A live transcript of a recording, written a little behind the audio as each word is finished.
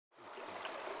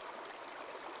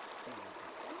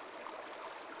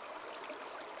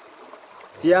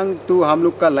सियांग तो हम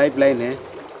लोग का लाइफ लाइन है।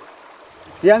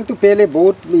 सियांग तो पहले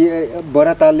बहुत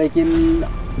बड़ा था, लेकिन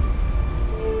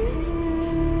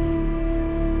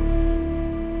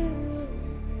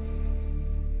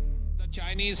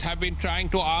Chinese have been trying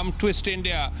to arm twist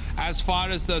India as far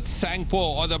as the Sangpo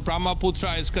or the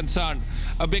Brahmaputra is concerned,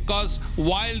 because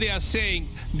while they are saying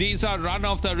these are run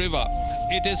of the river,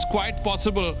 it is quite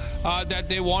possible that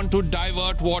they want to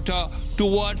divert water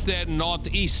towards their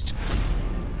northeast.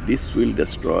 This will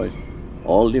destroy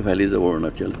all the valleys of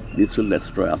Arunachal. This will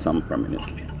destroy Assam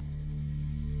permanently.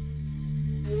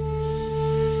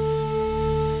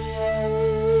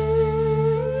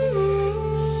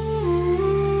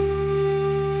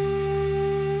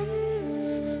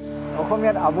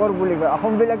 অসমীয়াত আৱৰ বুলি কয়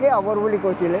অসমবিলাকে আৱৰ বুলি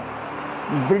কৈছিলে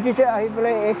ব্ৰিটিছে আহি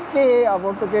পেলাই একে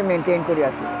আৱৰটোকে maintain কৰি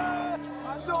আছে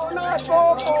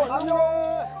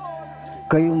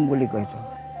কয়ুম বুলি কৈছে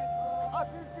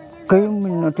কয়ুম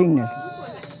নথিংনেছ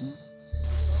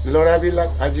ল'ৰাবিলাক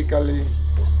আজিকালি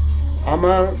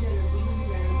আমাৰ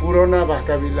পুৰণা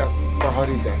ভাষাবিলাক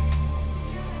পাহৰি যায়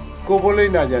ক'বলৈ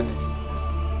নাজানে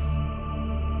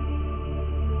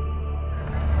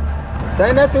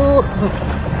चाइना तो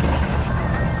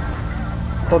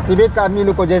तिब्बत का आदमी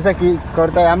लोग को जैसा कि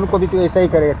करता है हम लोग को भी तो ऐसा ही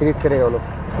करेगा, ट्रीट करेगा वो लोग।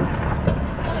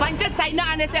 पंचायत चाइना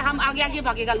आने से हम आगे आगे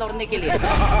भागेगा लड़ने के लिए।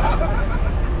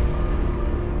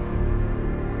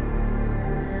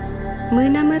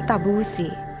 Menama tabusi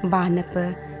bahnapa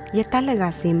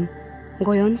yatalagasim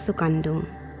goyon sukandung.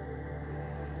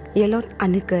 Yelot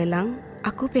anukelang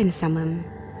aku pensamam.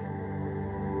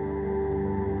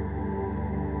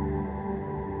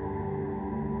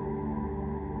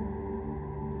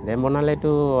 Dam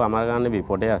বনালেতো আমাৰ কাৰণে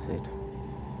বিপদে আছে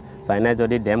চাইনাই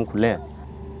যদি ডেম খুলে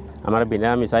আমাৰ বিনা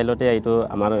মিছাইলতে এইটো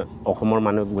আমাৰ অসমৰ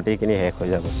মানুহ গোটেইখিনি শেষ হৈ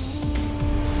যাব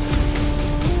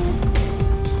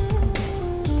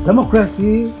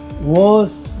Democracy was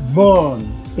born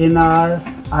in our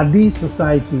Adi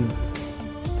society.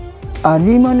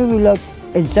 আদি মানুহবিলাক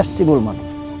এডজাষ্টেবল মানুহ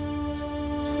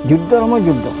যুদ্ধৰ সময়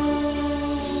যুদ্ধ